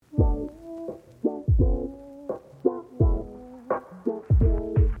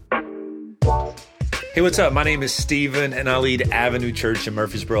Hey, what's up? My name is Steven, and I lead Avenue Church in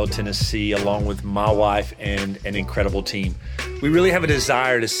Murfreesboro, Tennessee, along with my wife and an incredible team. We really have a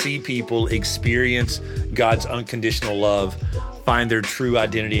desire to see people experience God's unconditional love, find their true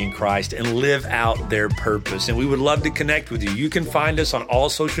identity in Christ, and live out their purpose. And we would love to connect with you. You can find us on all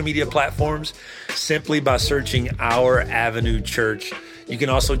social media platforms simply by searching Our Avenue Church. You can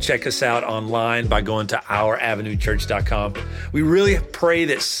also check us out online by going to ouravenuechurch.com. We really pray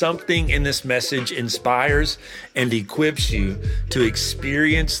that something in this message inspires and equips you to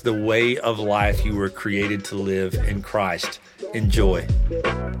experience the way of life you were created to live in Christ. Enjoy.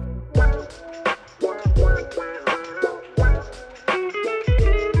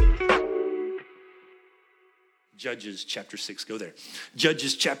 Judges chapter 6, go there.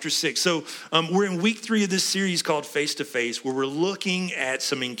 Judges chapter 6. So we're in week 3 of this series called Face to Face, where we're looking at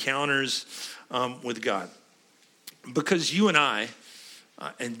some encounters with God. Because you and I,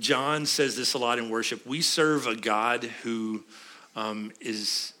 and John says this a lot in worship, we serve a God who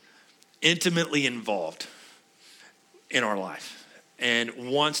is intimately involved in our life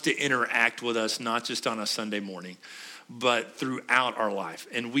and wants to interact with us, not just on a Sunday morning, but throughout our life.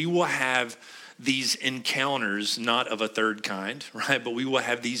 And we will have these encounters, not of a third kind, right? But we will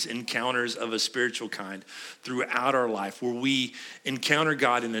have these encounters of a spiritual kind throughout our life where we encounter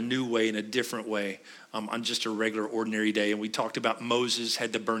God in a new way, in a different way, on just a regular, ordinary day. And we talked about Moses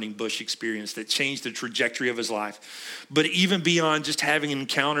had the burning bush experience that changed the trajectory of his life. But even beyond just having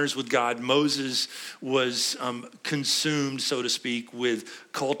encounters with God, Moses was consumed, so to speak, with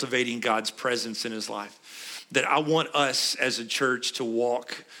cultivating God's presence in his life. That I want us as a church to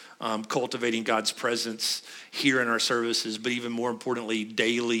walk cultivating God's presence here in our services, but even more importantly,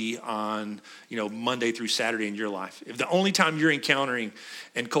 daily on, Monday through Saturday in your life. If the only time you're encountering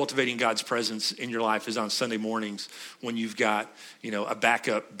and cultivating God's presence in your life is on Sunday mornings when you've got, a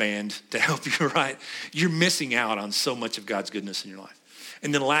backup band to help you, right? You're missing out on so much of God's goodness in your life.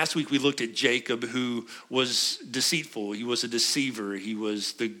 And then last week we looked at Jacob, who was deceitful. He was a deceiver. He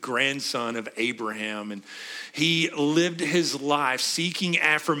was the grandson of Abraham. And he lived his life seeking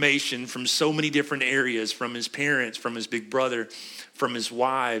affirmation from so many different areas, from his parents, from his big brother, from his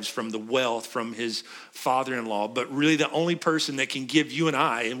wives, from the wealth, from his father-in-law. But really the only person that can give you and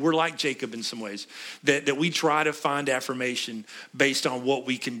I, and we're like Jacob in some ways, that we try to find affirmation based on what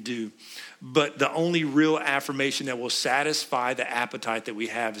we can do. But the only real affirmation that will satisfy the appetite that we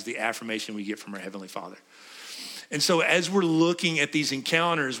have is the affirmation we get from our Heavenly Father. And so as we're looking at these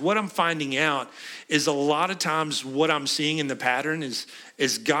encounters, what I'm finding out is a lot of times what I'm seeing in the pattern is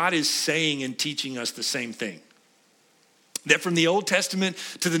God is saying and teaching us the same thing. That from the Old Testament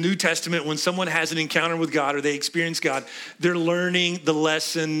to the New Testament, when someone has an encounter with God or they experience God, they're learning the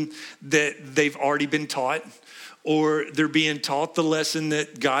lesson that they've already been taught, or they're being taught the lesson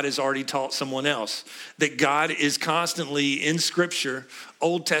that God has already taught someone else. That God is constantly in Scripture,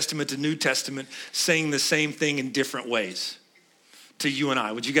 Old Testament to New Testament, saying the same thing in different ways to you and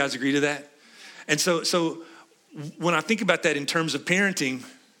I. Would you guys agree to that? And so when I think about that in terms of parenting,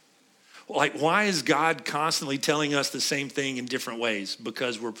 like, why is God constantly telling us the same thing in different ways?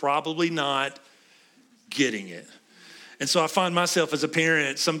 Because we're probably not getting it. And so I find myself as a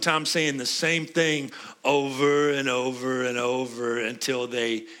parent sometimes saying the same thing over and over and over until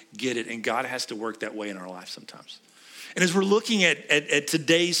they get it. And God has to work that way in our life sometimes. And as we're looking at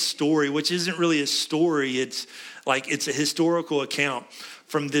today's story, which isn't really a story, it's a historical account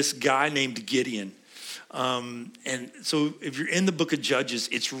from this guy named Gideon. And so if you're in the book of Judges,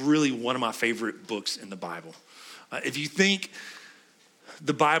 it's really one of my favorite books in the Bible. If you think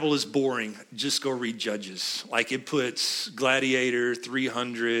the Bible is boring, just go read Judges. Like, it puts Gladiator,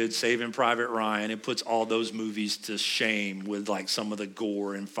 300, Saving Private Ryan, it puts all those movies to shame with like some of the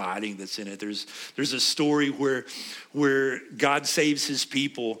gore and fighting that's in it. There's a story where God saves his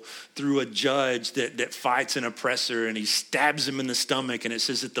people through a judge that fights an oppressor, and he stabs him in the stomach, and it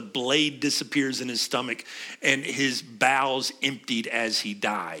says that the blade disappears in his stomach and his bowels emptied as he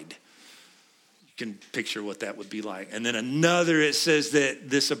died. Can picture what that would be like. And then another, it says that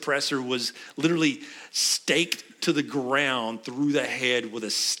this oppressor was literally staked to the ground through the head with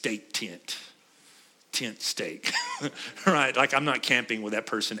a stake tent stake, right? Like, I'm not camping with that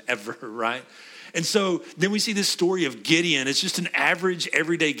person ever, right? And so then we see this story of Gideon. It's just an average,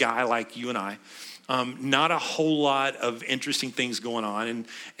 everyday guy like you and I. Not a whole lot of interesting things going on.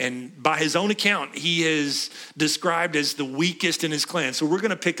 And by his own account, he is described as the weakest in his clan. So we're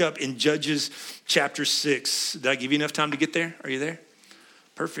going to pick up in Judges chapter 6. Did I give you enough time to get there? Are you there?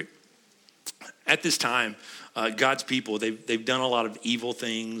 Perfect. At this time, God's people, they've done a lot of evil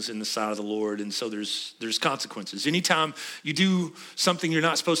things in the sight of the Lord, and so there's consequences. Anytime you do something you're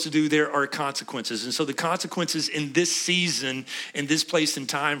not supposed to do, there are consequences. And so the consequences in this season, in this place and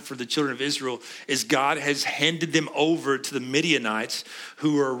time for the children of Israel, is God has handed them over to the Midianites,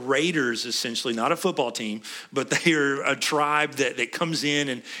 who are raiders, essentially, not a football team, but they are a tribe that comes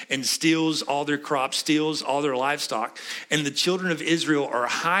in and steals all their crops, steals all their livestock. And the children of Israel are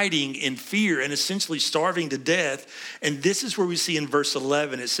hiding in fear and essentially starving to death. And this is where we see in verse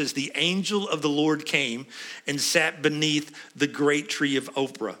 11, it says, the angel of the Lord came and sat beneath the great tree of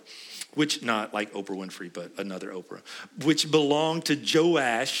Oprah, which, not like Oprah Winfrey, but another Oprah, which belonged to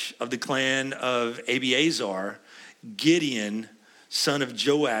Joash of the clan of Abiezar. Gideon, son of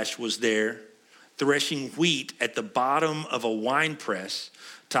Joash, was there threshing wheat at the bottom of a winepress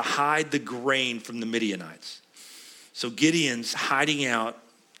to hide the grain from the Midianites. So Gideon's hiding out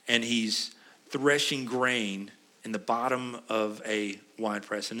and he's threshing grain in the bottom of a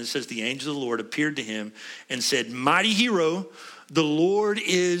winepress. And it says the angel of the Lord appeared to him and said, mighty hero, the Lord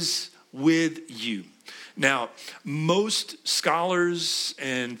is with you. Now, most scholars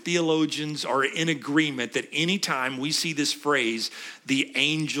and theologians are in agreement that anytime we see this phrase, the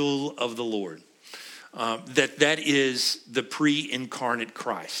angel of the Lord, that is the pre-incarnate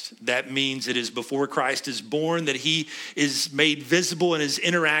Christ. That means it is before Christ is born, that he is made visible and is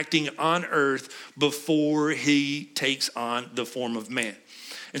interacting on earth before he takes on the form of man.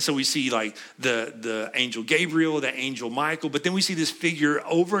 And so we see like the angel Gabriel, the angel Michael, but then we see this figure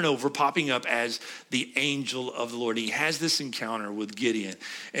over and over popping up as the angel of the Lord. He has this encounter with Gideon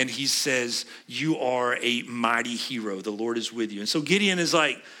and he says, you are a mighty hero. The Lord is with you. And so Gideon is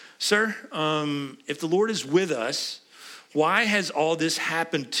like, sir, if the Lord is with us, why has all this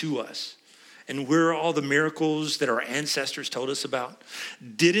happened to us? And where are all the miracles that our ancestors told us about?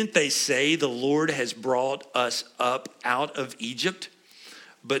 Didn't they say the Lord has brought us up out of Egypt?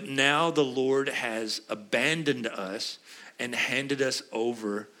 But now the Lord has abandoned us and handed us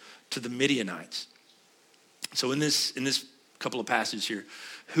over to the Midianites. So in this couple of passages here,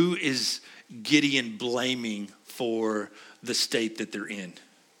 who is Gideon blaming for the state that they're in?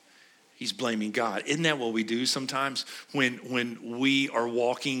 He's blaming God. Isn't that what we do sometimes when we are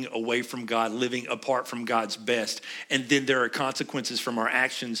walking away from God, living apart from God's best, and then there are consequences from our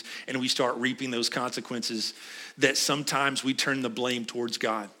actions, and we start reaping those consequences, that sometimes we turn the blame towards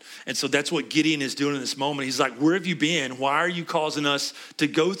God. And so that's what Gideon is doing in this moment. He's like, where have you been? Why are you causing us to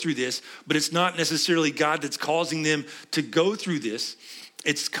go through this? But it's not necessarily God that's causing them to go through this.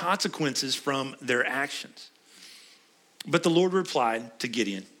 It's consequences from their actions. But the Lord replied to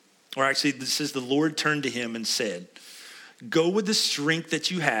Gideon, or actually, this says the Lord turned to him and said, go with the strength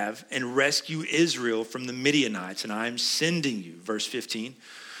that you have and rescue Israel from the Midianites, and I am sending you. Verse 15.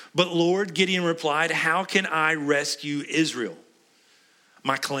 But Lord, Gideon replied, how can I rescue Israel?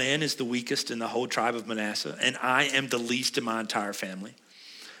 My clan is the weakest in the whole tribe of Manasseh, and I am the least in my entire family.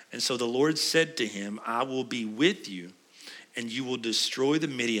 And so the Lord said to him, I will be with you, and you will destroy the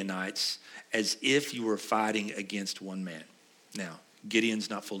Midianites as if you were fighting against one man. Now, Gideon's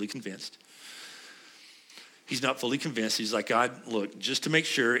not fully convinced. He's not fully convinced. He's like, God, look, just to make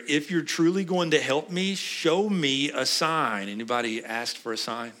sure, if you're truly going to help me, show me a sign. Anybody asked for a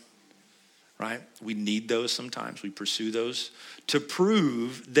sign? Right? We need those sometimes. We pursue those to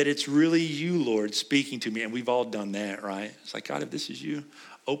prove that it's really you, Lord, speaking to me. And we've all done that, right? It's like, God, if this is you,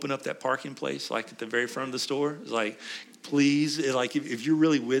 open up that parking place, like at the very front of the store. It's like, please, like if you're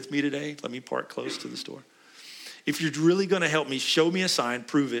really with me today, let me park close to the store. If you're really going to help me, show me a sign,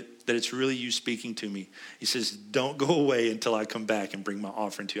 prove it, that it's really you speaking to me. He says, don't go away until I come back and bring my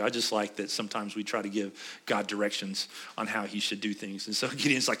offering to you. I just like that sometimes we try to give God directions on how he should do things. And so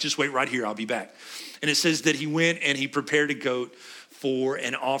Gideon's like, just wait right here, I'll be back. And it says that he went and he prepared a goat for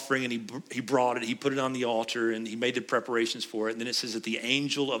an offering, and he brought it, he put it on the altar, and he made the preparations for it. And then it says that the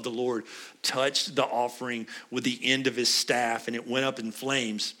angel of the Lord touched the offering with the end of his staff, and it went up in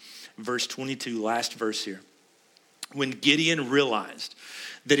flames. Verse 22, last verse here. When Gideon realized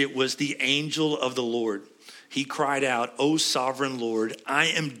that it was the angel of the Lord, he cried out, O sovereign Lord, I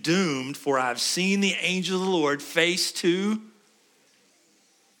am doomed, for I have seen the angel of the Lord face to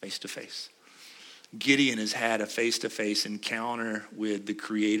face. Gideon has had a face-to-face encounter with the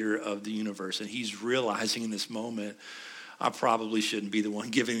creator of the universe, and he's realizing in this moment, I probably shouldn't be the one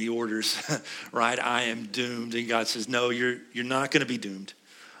giving the orders, right? I am doomed. And God says, no, you're not going to be doomed.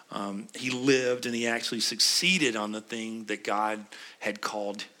 He lived and he actually succeeded on the thing that God had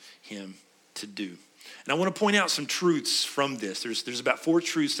called him to do. And I want to point out some truths from this. There's about 4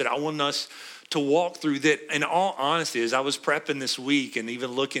 truths that I want us to walk through that, in all honesty, as I was prepping this week and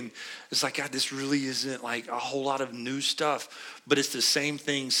even looking, it's like, God, this really isn't like a whole lot of new stuff, but it's the same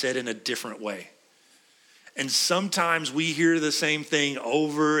thing said in a different way. And sometimes we hear the same thing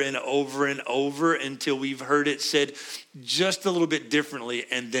over and over and over until we've heard it said just a little bit differently,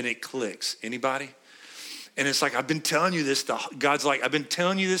 and then it clicks. Anybody? And it's like, I've been telling you this. God's like, I've been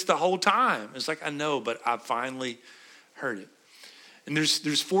telling you this the whole time. It's like, I know, but I finally heard it. And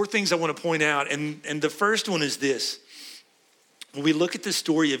there's 4 things I want to point out. And the first one is this. When we look at the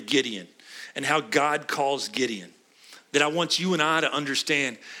story of Gideon and how God calls Gideon, that I want you and I to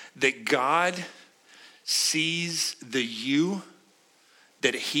understand that God sees the you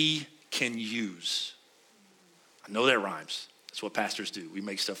that he can use. I know that rhymes. That's what pastors do. We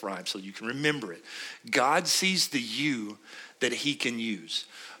make stuff rhyme so you can remember it. God sees the you that he can use.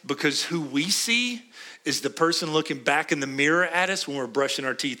 Because who we see is the person looking back in the mirror at us when we're brushing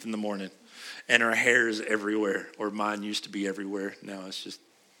our teeth in the morning and our hair is everywhere, or mine used to be everywhere. Now it's just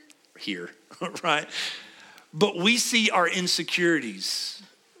here, right? But we see our insecurities.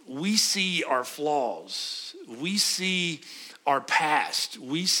 We see our flaws. We see our past.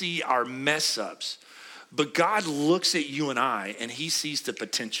 We see our mess ups. But God looks at you and I, and he sees the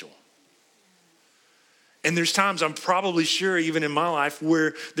potential. And there's times, I'm probably sure, even in my life,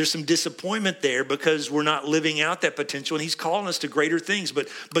 where there's some disappointment there because we're not living out that potential, and he's calling us to greater things. But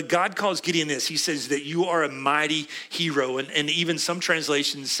God calls Gideon this. He says that you are a mighty hero. And even some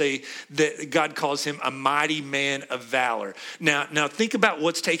translations say that God calls him a mighty man of valor. Now think about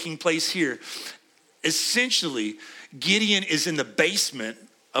what's taking place here. Essentially, Gideon is in the basement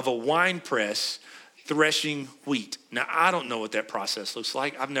of a wine press threshing wheat. Now, I don't know what that process looks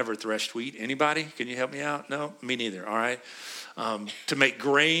like. I've never threshed wheat. Anybody? Can you help me out? No, me neither. All right. To make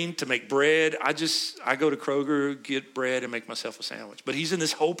grain, to make bread, I go to Kroger, get bread, and make myself a sandwich. But he's in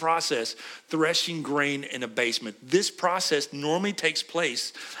this whole process, threshing grain in a basement. This process normally takes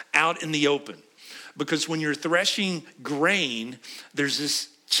place out in the open, because when you're threshing grain, there's this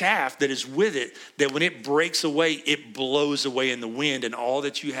chaff that is with it that when it breaks away, it blows away in the wind, and all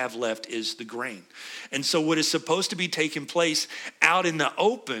that you have left is the grain. And so what is supposed to be taking place out in the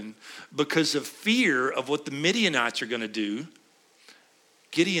open, because of fear of what the Midianites are going to do,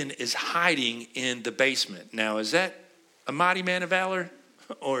 Gideon is hiding in the basement. Now, is that a mighty man of valor,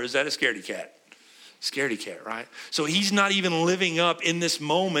 or is that a scaredy cat? Scaredy cat, right? So he's not even living up in this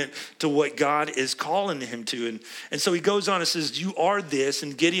moment to what God is calling him to. And so he goes on and says, you are this.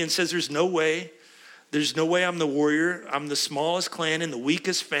 And Gideon says, there's no way I'm the warrior. I'm the smallest clan in the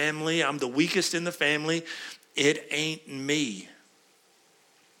weakest family. I'm the weakest in the family. It ain't me.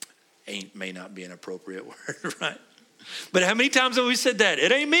 Ain't may not be an appropriate word, right? But how many times have we said that?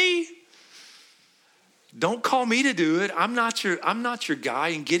 It ain't me. Don't call me to do it. I'm not your guy.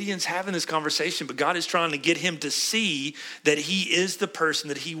 And Gideon's having this conversation, but God is trying to get him to see that he is the person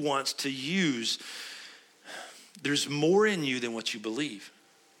that he wants to use. There's more in you than what you believe.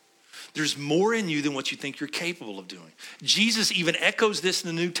 There's more in you than what you think you're capable of doing. Jesus even echoes this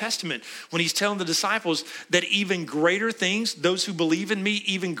in the New Testament when he's telling the disciples that even greater things, those who believe in me,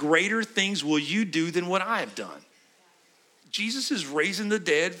 even greater things will you do than what I have done. Jesus is raising the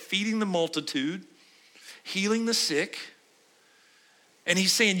dead, feeding the multitude, healing the sick. And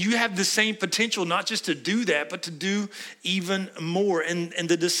he's saying you have the same potential, not just to do that, but to do even more. And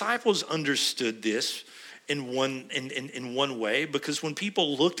the disciples understood this in one way, because when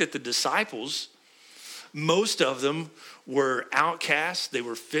people looked at the disciples, most of them were outcasts. They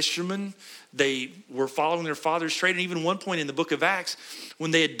were fishermen. They were following their father's trade. And even one point in the book of Acts,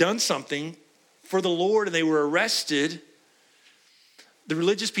 when they had done something for the Lord and they were arrested, the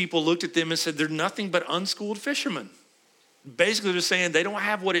religious people looked at them and said, they're nothing but unschooled fishermen. Basically, they're saying they don't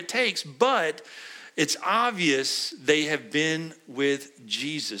have what it takes, but it's obvious they have been with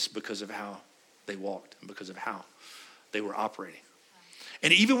Jesus because of how they walked and because of how they were operating.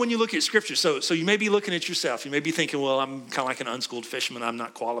 And even when you look at scripture, so you may be looking at yourself. You may be thinking, well, I'm kind of like an unschooled fisherman. I'm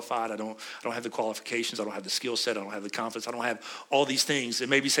not qualified. I don't have the qualifications. I don't have the skill set. I don't have the confidence. I don't have all these things. And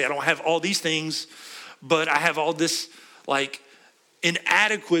maybe say, I don't have all these things, but I have all this like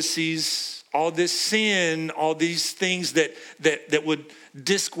inadequacies, all this sin, all these things that would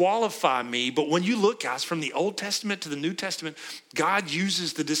disqualify me. But when you look, guys, from the Old Testament to the New Testament, God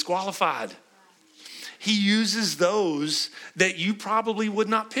uses the disqualified. He uses those that you probably would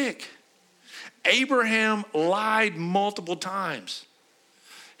not pick. Abraham lied multiple times.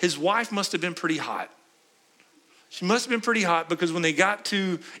 His wife must have been pretty hot. She must have been pretty hot, because when they got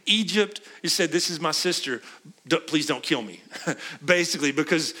to Egypt, he said, this is my sister. Please don't kill me. Basically,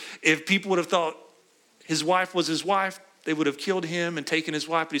 because if people would have thought his wife was his wife, they would have killed him and taken his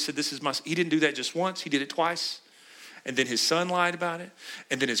wife. But he said, he didn't do that just once. He did it twice. And then his son lied about it.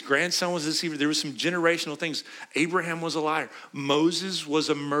 And then his grandson was a deceiver. There was some generational things. Abraham was a liar. Moses was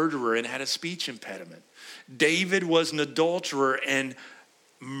a murderer and had a speech impediment. David was an adulterer and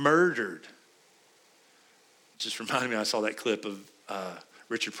murdered. Just reminded me, I saw that clip of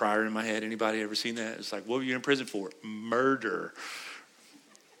Richard Pryor in my head. Anybody ever seen that? It's like, what were you in prison for? Murder.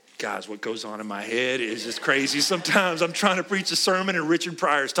 Guys, what goes on in my head is just crazy. Sometimes I'm trying to preach a sermon and Richard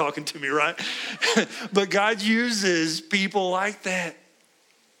Pryor's talking to me, right? But God uses people like that.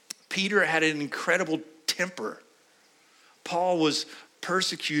 Peter had an incredible temper. Paul was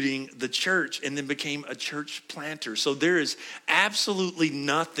persecuting the church and then became a church planter. So there is absolutely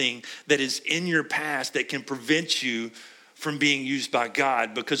nothing that is in your past that can prevent you from being used by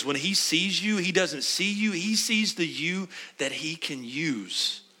God, because when he sees you, he doesn't see you. He sees the you that he can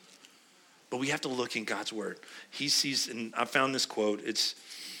use. But we have to look in God's word. He sees, and I found this quote. It's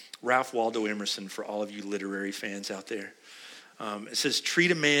Ralph Waldo Emerson, for all of you literary fans out there. It says,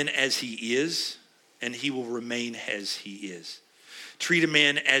 treat a man as he is, and he will remain as he is. Treat a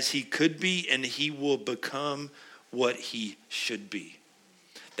man as he could be, and he will become what he should be.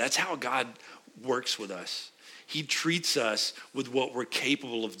 That's how God works with us. He treats us with what we're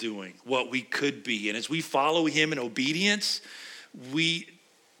capable of doing, what we could be. And as we follow him in obedience, we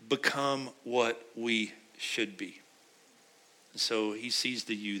become what we should be. So he sees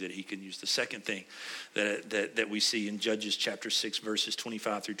the you that he can use. The second thing that we see in Judges chapter 6, verses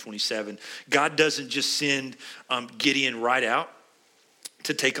 25 through 27, God doesn't just send Gideon right out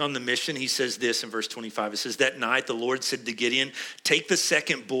to take on the mission. He says this in verse 25. It says, that night the Lord said to Gideon, take the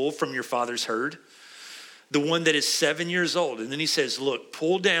second bull from your father's herd, the one that is 7 years old. And then he says, look,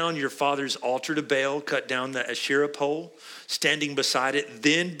 pull down your father's altar to Baal, cut down the Asherah pole, standing beside it,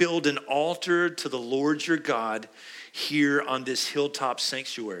 then build an altar to the Lord your God here on this hilltop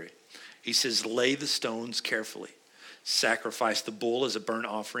sanctuary. He says, lay the stones carefully. Sacrifice the bull as a burnt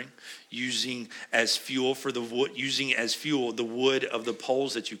offering, using as fuel the wood of the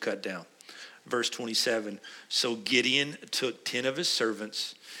poles that you cut down. Verse 27, so Gideon took 10 of his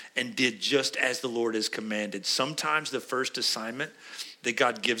servants and did just as the Lord has commanded. Sometimes the first assignment that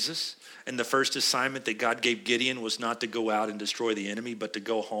God gives us, and the first assignment that God gave Gideon, was not to go out and destroy the enemy, but to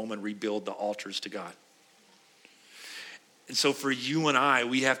go home and rebuild the altars to God. And so for you and I,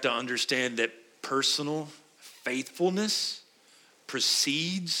 we have to understand that personal faithfulness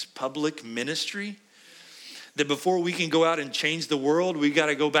precedes public ministry. That before we can go out and change the world, we got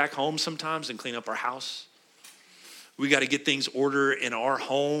to go back home sometimes and clean up our house. We got to get things order in our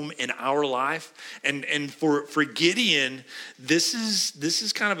home, in our life. And for Gideon, this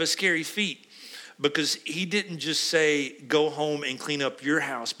is kind of a scary feat, because he didn't just say, go home and clean up your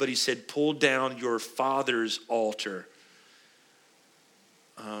house, but he said, pull down your father's altar.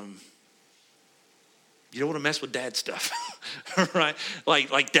 You don't want to mess with dad stuff, right?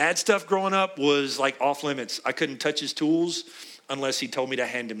 Like dad stuff growing up was like off limits. I couldn't touch his tools unless he told me to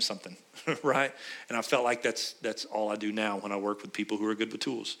hand him something, right? And I felt like that's all I do now when I work with people who are good with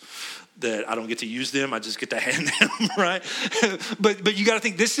tools. That I don't get to use them, I just get to hand them, right? But you got to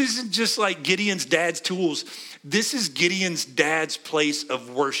think, this isn't just like Gideon's dad's tools. This is Gideon's dad's place of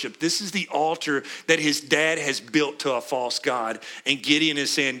worship. This is the altar that his dad has built to a false god, and Gideon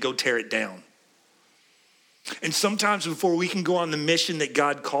is saying, go tear it down. And sometimes before we can go on the mission that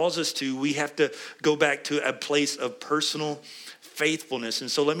God calls us to, we have to go back to a place of personal faithfulness.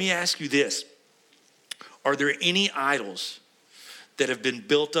 And so let me ask you this. Are there any idols that have been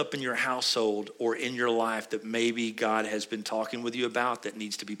built up in your household or in your life that maybe God has been talking with you about that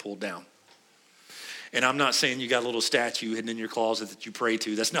needs to be pulled down? And I'm not saying you got a little statue hidden in your closet that you pray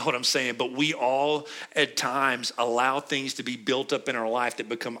to. That's not what I'm saying. But we all at times allow things to be built up in our life that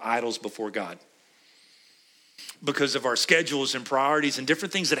become idols before God. Because of our schedules and priorities and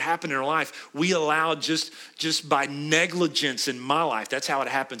different things that happen in our life, we allow just by negligence in my life. That's how it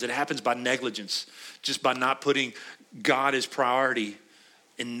happens. It happens by negligence. Just by not putting God as priority.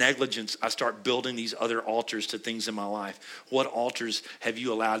 In negligence, I start building these other altars to things in my life. What altars have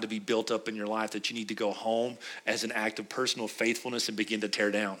you allowed to be built up in your life that you need to go home as an act of personal faithfulness and begin to tear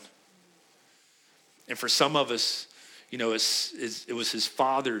down? And for some of us, it was his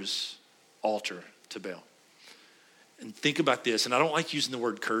father's altar to Baal. And think about this, and I don't like using the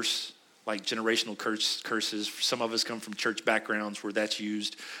word curse, like generational curses. Some of us come from church backgrounds where that's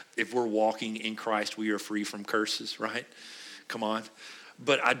used. If we're walking in Christ, we are free from curses, right? Come on.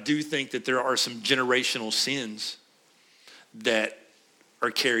 But I do think that there are some generational sins that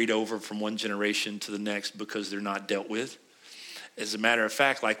are carried over from one generation to the next because they're not dealt with. As a matter of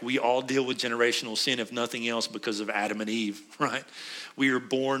fact, like we all deal with generational sin, if nothing else, because of Adam and Eve, right? We are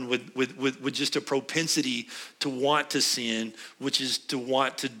born with just a propensity to want to sin, which is to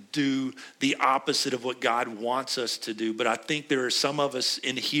want to do the opposite of what God wants us to do. But I think there are some of us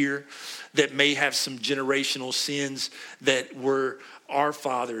in here that may have some generational sins that were our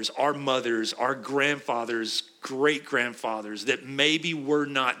fathers, our mothers, our grandfathers, great-grandfathers that maybe were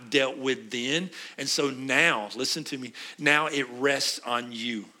not dealt with then. And so now, listen to me, now it rests on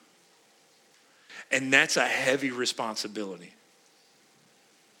you. And that's a heavy responsibility.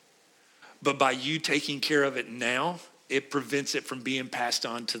 But by you taking care of it now, it prevents it from being passed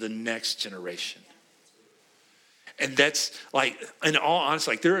on to the next generation. And that's like, in all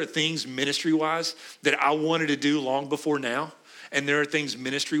honesty, like there are things ministry-wise that I wanted to do long before now. And there are things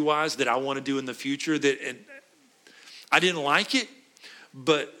ministry-wise that I want to do in the future that and I didn't like it,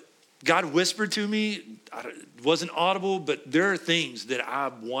 but God whispered to me. It wasn't audible, but there are things that I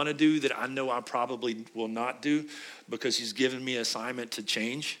want to do that I know I probably will not do because he's given me an assignment to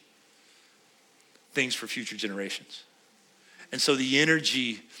change things for future generations. And so the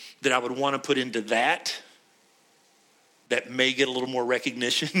energy that I would want to put into that may get a little more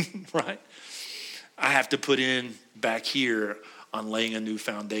recognition, right? I have to put in back here on laying a new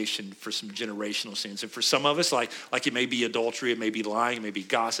foundation for some generational sins. And for some of us, like it may be adultery, it may be lying, it may be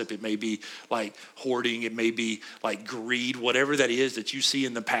gossip, it may be like hoarding, it may be like greed, whatever that is that you see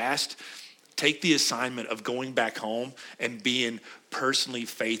in the past, take the assignment of going back home and being personally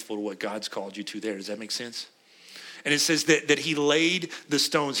faithful to what God's called you to there. Does that make sense? And it says that he laid the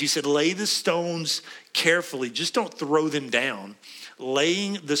stones. He said, lay the stones carefully. Just don't throw them down.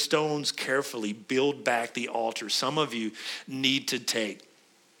 Laying the stones carefully, build back the altar. Some of you need to take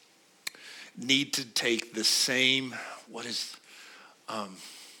the same,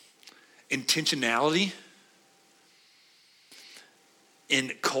 intentionality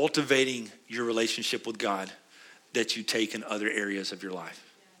in cultivating your relationship with God that you take in other areas of your life.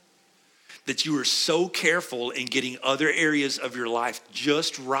 That you are so careful in getting other areas of your life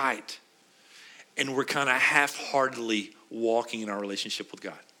just right, and we're kind of half-heartedly walking in our relationship with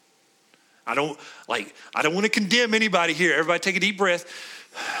God. I don't want to condemn anybody here. Everybody take a deep breath.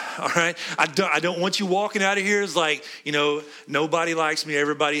 All right. I don't want you walking out of here as like, nobody likes me.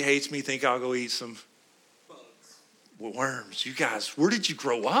 Everybody hates me. Think I'll go eat some worms. You guys, where did you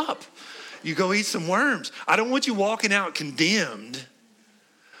grow up? You go eat some worms. I don't want you walking out condemned,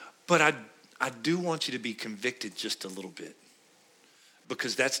 but I do want you to be convicted just a little bit.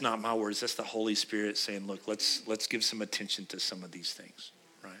 Because that's not my words. That's the Holy Spirit saying, look, let's give some attention to some of these things,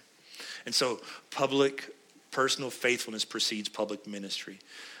 right? And so personal faithfulness precedes public ministry.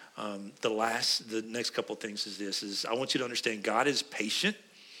 The next couple of things is I want you to understand God is patient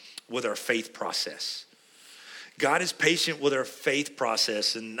with our faith process. God is patient with our faith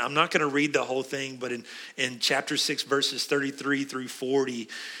process. And I'm not going to read the whole thing, but in chapter 6, verses 33 through 40,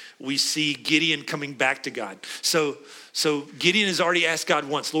 we see Gideon coming back to God. So Gideon has already asked God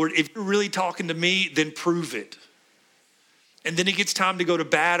once, Lord, if you're really talking to me, then prove it. And then it gets time to go to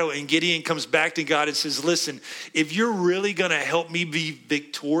battle, and Gideon comes back to God and says, listen, if you're really going to help me be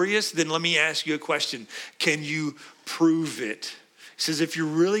victorious, then let me ask you a question. Can you prove it? He says, if you're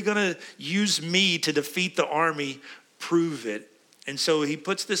really going to use me to defeat the army, prove it. And so he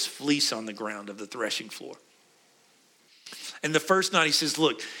puts this fleece on the ground of the threshing floor. And the first night he says,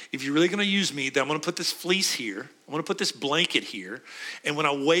 look, if you're really going to use me, then I'm going to put this fleece here. I'm going to put this blanket here. And when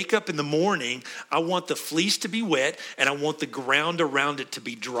I wake up in the morning, I want the fleece to be wet and I want the ground around it to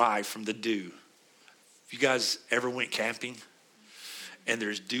be dry from the dew. If you guys ever went camping and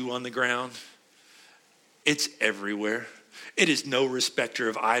there's dew on the ground, it's everywhere. It is no respecter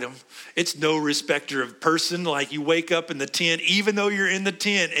of item. It's no respecter of person. Like you wake up in the tent, even though you're in the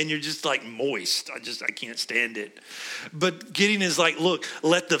tent and you're just like moist. I can't stand it. But Gideon is like, look,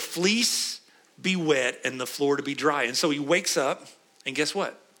 let the fleece be wet and the floor to be dry. And so he wakes up and guess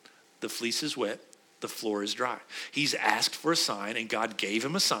what? The fleece is wet. The floor is dry. He's asked for a sign and God gave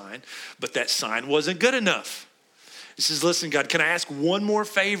him a sign, but that sign wasn't good enough. He says, listen, God, can I ask one more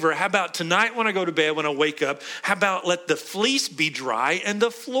favor? How about tonight when I go to bed, when I wake up, how about let the fleece be dry and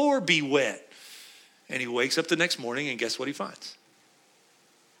the floor be wet? And he wakes up the next morning and guess what he finds?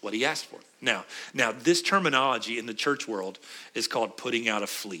 What he asked for. Now, this terminology in the church world is called putting out a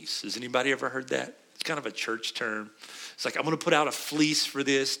fleece. Has anybody ever heard that? It's kind of a church term. It's like, I'm going to put out a fleece for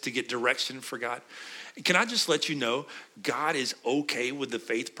this to get direction for God. Can I just let you know, God is okay with the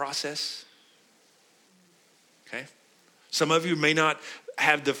faith process? Okay. Some of you may not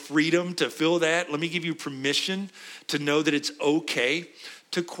have the freedom to feel that. Let me give you permission to know that it's okay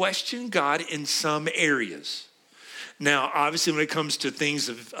to question God in some areas. Now, obviously, when it comes to things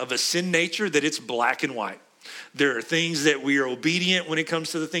of a sin nature, that it's black and white. There are things that we are obedient when it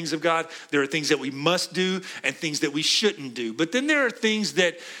comes to the things of God. There are things that we must do and things that we shouldn't do. But then there are things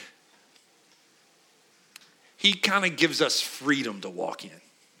that he kind of gives us freedom to walk in.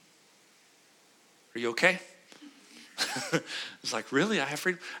 Are you okay? It's like, really? I have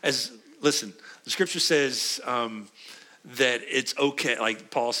freedom? Listen, the scripture says that it's okay.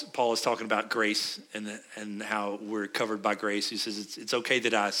 Like Paul is talking about grace and how we're covered by grace. He says it's okay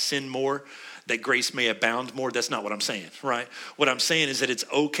that I sin more, that grace may abound more. That's not what I'm saying, right? What I'm saying is that it's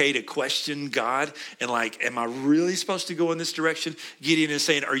okay to question God and like, am I really supposed to go in this direction? Gideon is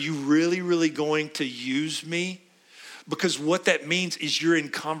saying, are you really, really going to use me? Because what that means is you're in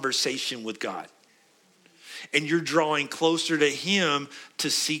conversation with God. And you're drawing closer to him to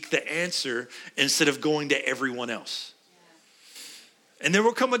seek the answer instead of going to everyone else. And there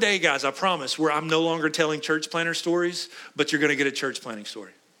will come a day, guys, I promise, where I'm no longer telling church planner stories, but you're going to get a church planning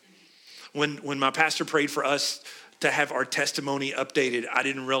story. When my pastor prayed for us to have our testimony updated, I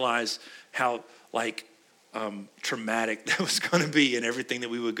didn't realize how traumatic that was going to be and everything that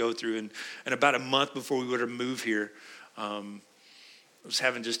we would go through. And about a month before we were to move here, I was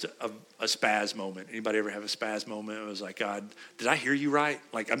having just a spaz moment. Anybody ever have a spaz moment? I was like, God, did I hear you right?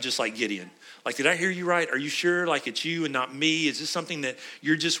 Like, I'm just like Gideon. Like, did I hear you right? Are you sure? Like, it's you and not me? Is this something that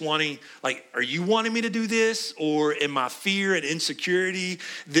you're just wanting? Like, are you wanting me to do this? Or in my fear and insecurity,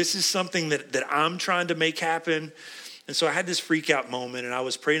 this is something that I'm trying to make happen? And so I had this freak out moment, and I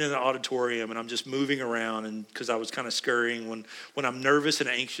was praying in the auditorium, and I'm just moving around, and because I was kind of scurrying. When I'm nervous and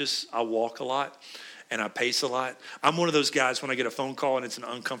anxious, I walk a lot. And I pace a lot. I'm one of those guys, when I get a phone call and it's an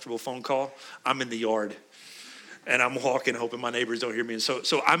uncomfortable phone call, I'm in the yard. And I'm walking, hoping my neighbors don't hear me. And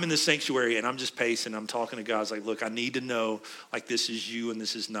so I'm in the sanctuary and I'm just pacing. I'm talking to God. I was like, look, I need to know, like, this is you and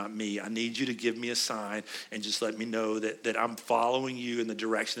this is not me. I need you to give me a sign and just let me know that I'm following you in the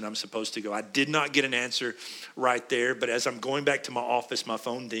direction that I'm supposed to go. I did not get an answer right there. But as I'm going back to my office, my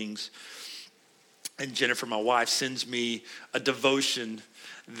phone dings. And Jennifer, my wife, sends me a devotion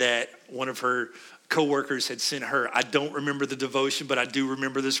that one of her co-workers had sent her. I don't remember the devotion, but I do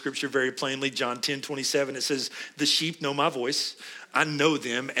remember the scripture very plainly. John 10:27, it says, the sheep know my voice. I know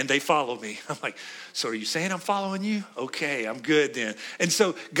them and they follow me. I'm like, so are you saying I'm following you? Okay, I'm good then. And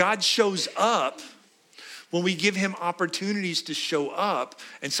so God shows up when we give him opportunities to show up.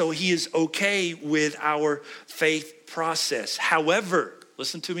 And so he is okay with our faith process. However,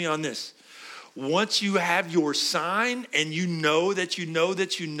 listen to me on this. Once you have your sign and you know that you know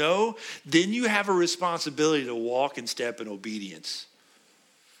that you know, then you have a responsibility to walk and step in obedience.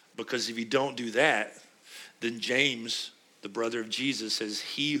 Because if you don't do that, then James, the brother of Jesus, says,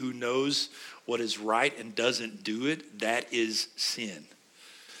 he who knows what is right and doesn't do it, that is sin.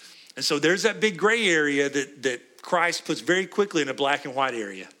 And so there's that big gray area that Christ puts very quickly in a black and white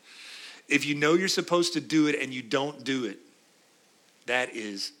area. If you know you're supposed to do it and you don't do it, that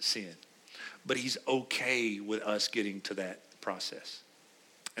is sin. But he's okay with us getting to that process.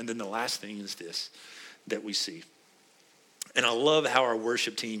 And then the last thing is this that we see. And I love how our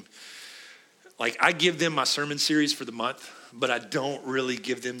worship team, like, I give them my sermon series for the month, but I don't really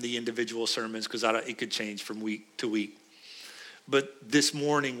give them the individual sermons because it could change from week to week. But this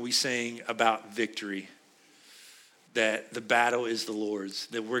morning we sang about victory, that the battle is the Lord's,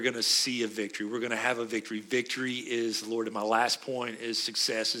 that we're going to see a victory. We're going to have a victory. Victory is the Lord. And my last point is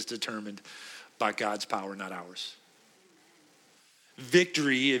success is determined by God's power, not ours.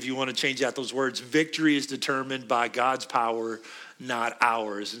 Victory, if you want to change out those words, victory is determined by God's power, not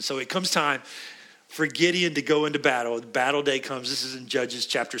ours. And so it comes time for Gideon to go into battle. The battle day comes. This is in Judges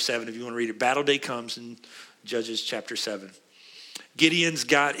chapter 7, if you want to read it. Battle day comes in Judges chapter 7. Gideon's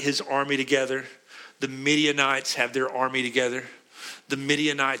got his army together. The Midianites have their army together. The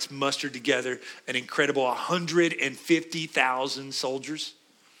Midianites mustered together an incredible 150,000 soldiers.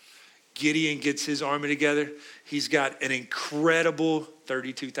 Gideon gets his army together. He's got an incredible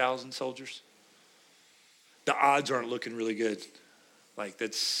 32,000 soldiers. The odds aren't looking really good. Like,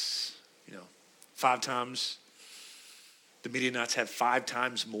 that's, 5 times. The Midianites have 5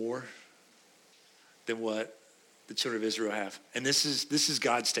 times more than what the children of Israel have. And this is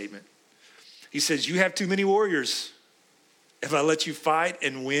God's statement. He says, you have too many warriors. If I let you fight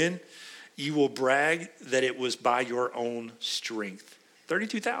and win, you will brag that it was by your own strength.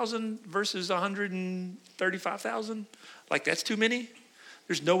 32,000 versus 135,000? Like, that's too many?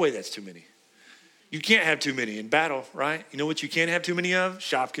 There's no way that's too many. You can't have too many in battle, right? You know what you can't have too many of?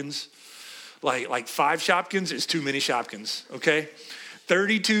 Shopkins. Like 5 Shopkins is too many Shopkins, okay?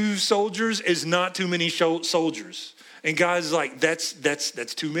 32 soldiers is not too many soldiers. And God's like, that's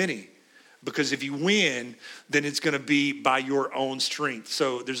too many. Because if you win, then it's going to be by your own strength.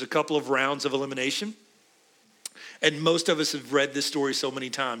 So there's a couple of rounds of elimination. And most of us have read this story so many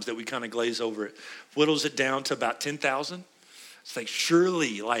times that we kind of glaze over it. Whittles it down to about 10,000. It's like,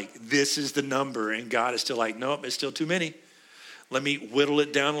 surely, like, this is the number. And God is still like, nope, it's still too many. Let me whittle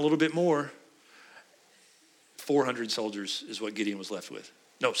it down a little bit more. 400 soldiers is what Gideon was left with.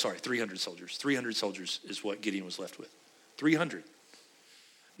 No, sorry, 300 soldiers. 300 soldiers is what Gideon was left with. 300.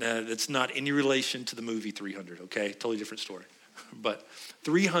 Now, that's not any relation to the movie 300, okay? Totally different story. But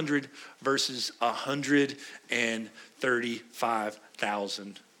 300 versus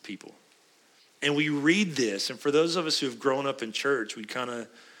 135,000 people. And we read this, and for those of us who have grown up in church, we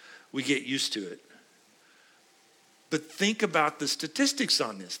get used to it. But think about the statistics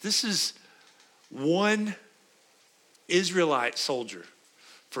on this. This is one Israelite soldier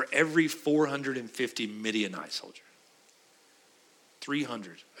for every 450 Midianite soldier.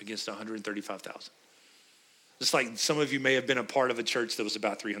 300 against 135,000. Just like some of you may have been a part of a church that was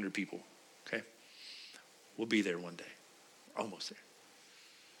about 300 people, okay? We'll be there one day, almost there.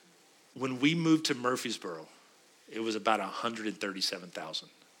 When we moved to Murfreesboro, it was about 137,000.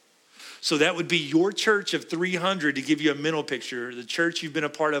 So that would be your church of 300, to give you a mental picture, the church you've been a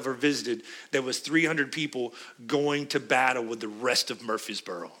part of or visited that was 300 people going to battle with the rest of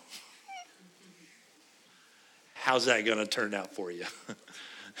Murfreesboro. How's that going to turn out for you?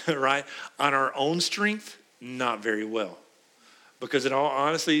 Right? On our own strength, not very well. Because in all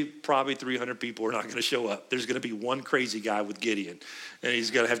honesty, probably 300 people are not going to show up. There's going to be one crazy guy with Gideon. And he's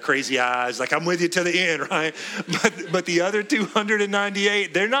going to have crazy eyes, like, I'm with you to the end, right? But the other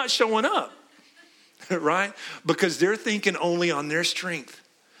 298, they're not showing up, right? Because they're thinking only on their strength.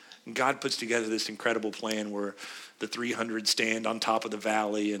 And God puts together this incredible plan where the 300 stand on top of the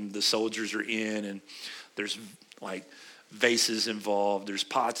valley and the soldiers are in, and there's like vases involved, there's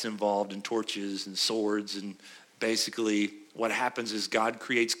pots involved, and torches and swords, and basically what happens is God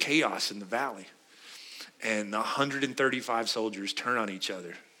creates chaos in the valley. And the 135 soldiers turn on each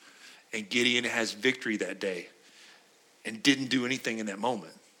other. And Gideon has victory that day and didn't do anything in that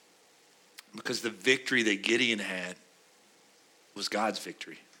moment. Because the victory that Gideon had was God's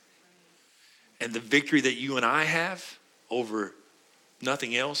victory. And the victory that you and I have over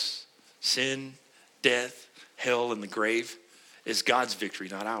nothing else, sin, death, hell, and the grave, is God's victory,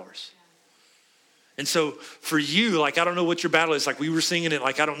 not ours. And so for you, like, I don't know what your battle is. Like, we were singing it,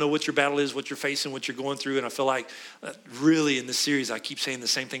 like, I don't know what your battle is, what you're facing, what you're going through. And I feel like really in this series, I keep saying the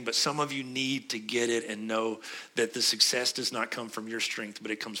same thing, but some of you need to get it and know that the success does not come from your strength,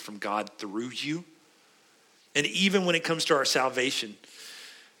 but it comes from God through you. And even when it comes to our salvation,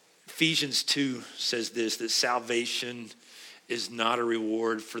 Ephesians 2 says this, that salvation is not a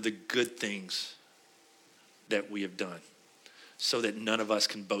reward for the good things that we have done, so that none of us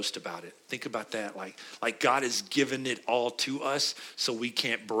can boast about it. Think about that. Like God has given it all to us, so we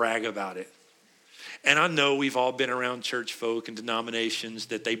can't brag about it. And I know we've all been around church folk and denominations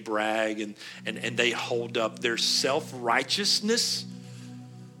that they brag and they hold up their self-righteousness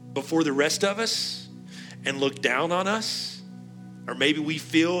before the rest of us and look down on us. Or maybe we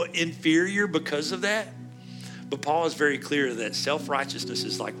feel inferior because of that. But Paul is very clear that self-righteousness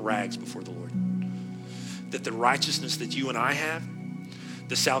is like rags before the Lord. That the righteousness that you and I have,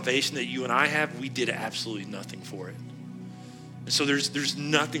 the salvation that you and I have, we did absolutely nothing for it. And so there's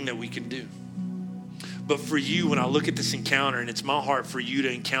nothing that we can do. But for you, when I look at this encounter, and it's my heart for you to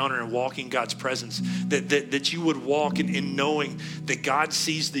encounter and walk in God's presence, that you would walk in knowing that God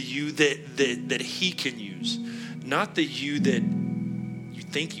sees the you that he can use, not the you that you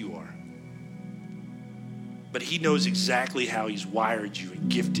think you are. But he knows exactly how he's wired you and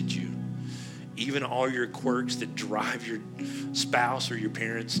gifted you. Even all your quirks that drive your spouse or your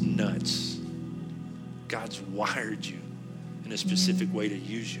parents nuts. God's wired you in a specific way to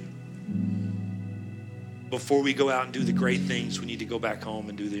use you. Before we go out and do the great things, we need to go back home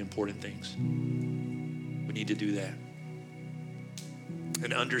and do the important things. We need to do that.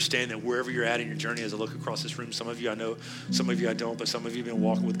 And understand that wherever you're at in your journey, as I look across this room, some of you I know, some of you I don't, but some of you have been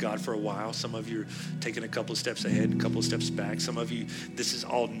walking with God for a while. Some of you are taking a couple of steps ahead, a couple of steps back. Some of you, this is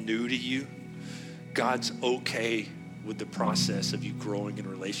all new to you. God's okay with the process of you growing in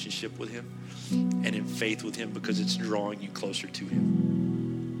relationship with him and in faith with him, because it's drawing you closer to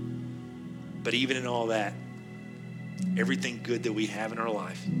him. But even in all that, everything good that we have in our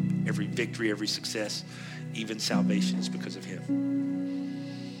life, every victory, every success, even salvation, is because of him.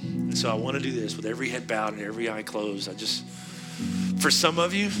 And so I want to do this with every head bowed and every eye closed. For some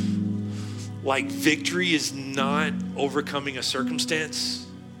of you, like victory is not overcoming a circumstance.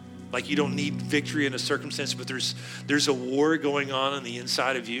 Like you don't need victory in a circumstance, but there's a war going on the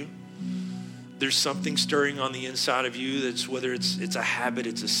inside of you. There's something stirring on the inside of you that's whether it's a habit,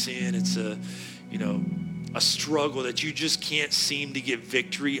 it's a sin, it's a struggle that you just can't seem to get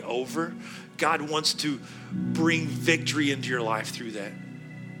victory over. God wants to bring victory into your life through that.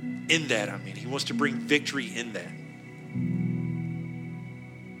 In that, he wants to bring victory in that.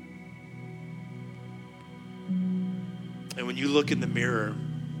 And when you look in the mirror,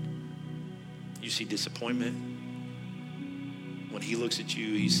 you see disappointment. When he looks at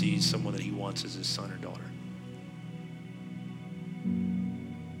you, he sees someone that he wants as his son or daughter.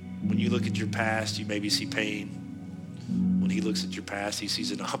 When you look at your past, you maybe see pain. When he looks at your past, he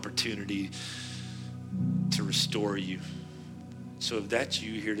sees an opportunity to restore you. So if that's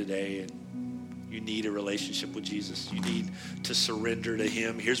you here today and you need a relationship with Jesus, you need to surrender to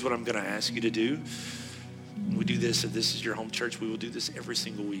him, here's what I'm going to ask you to do. We do this, if this is your home church, we will do this every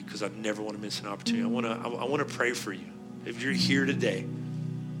single week because I never want to miss an opportunity. I want to pray for you. If you're here today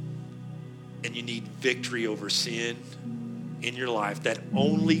and you need victory over sin in your life, that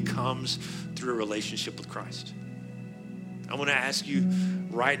only comes through a relationship with Christ. I want to ask you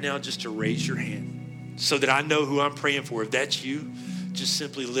right now just to raise your hand so that I know who I'm praying for. If that's you, just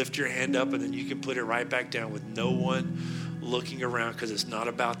simply lift your hand up and then you can put it right back down with no one looking around because it's not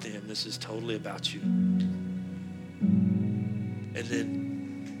about them. This is totally about you. And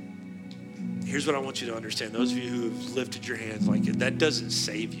then here's what I want you to understand. Those of you who have lifted your hands like it, that doesn't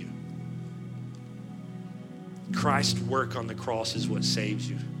save you. Christ's work on the cross is what saves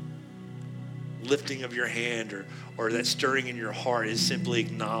you. Lifting of your hand or that stirring in your heart is simply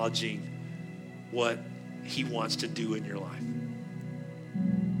acknowledging what he wants to do in your life.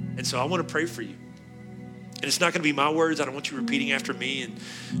 And so I want to pray for you. And it's not going to be my words. I don't want you repeating after me. And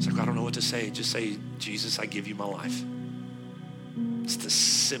it's like, I don't know what to say. Just say, Jesus, I give you my life. It's the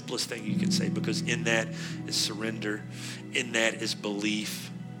simplest thing you can say because in that is surrender. In that is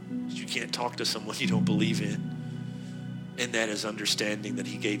belief. You can't talk to someone you don't believe in. And that is understanding that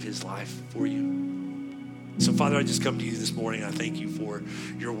he gave his life for you. So, Father, I just come to you this morning. I thank you for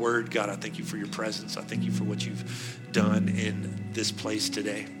your word, God. I thank you for your presence. I thank you for what you've done in this place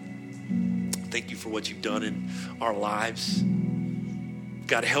today. Thank you for what you've done in our lives.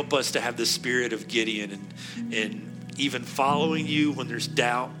 God, help us to have the spirit of Gideon and even following you when there's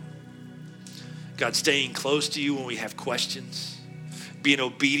doubt. God, staying close to you when we have questions. Being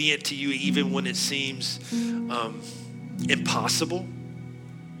obedient to you even when it seems impossible.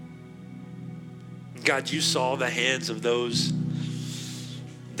 God, you saw the hands of those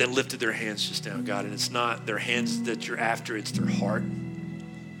that lifted their hands just now, God, and it's not their hands that you're after, it's their heart.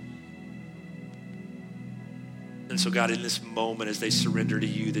 And so, God, in this moment, as they surrender to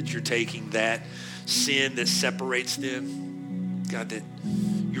you, that you're taking that sin that separates them, God, that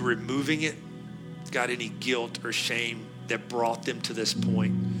you're removing it. God, any guilt or shame that brought them to this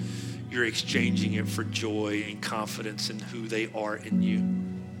point, you're exchanging it for joy and confidence in who they are in you.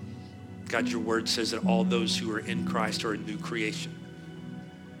 God, your word says that all those who are in Christ are a new creation.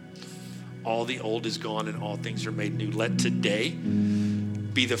 All the old is gone and all things are made new. Let today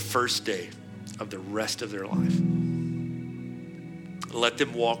be the first day of the rest of their life. Let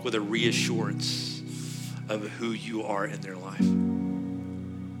them walk with a reassurance of who you are in their life.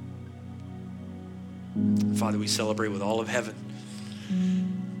 Father, we celebrate with all of heaven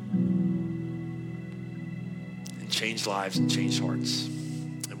and change lives and change hearts.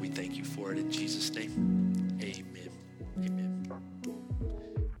 And we thank you for it in Jesus' name.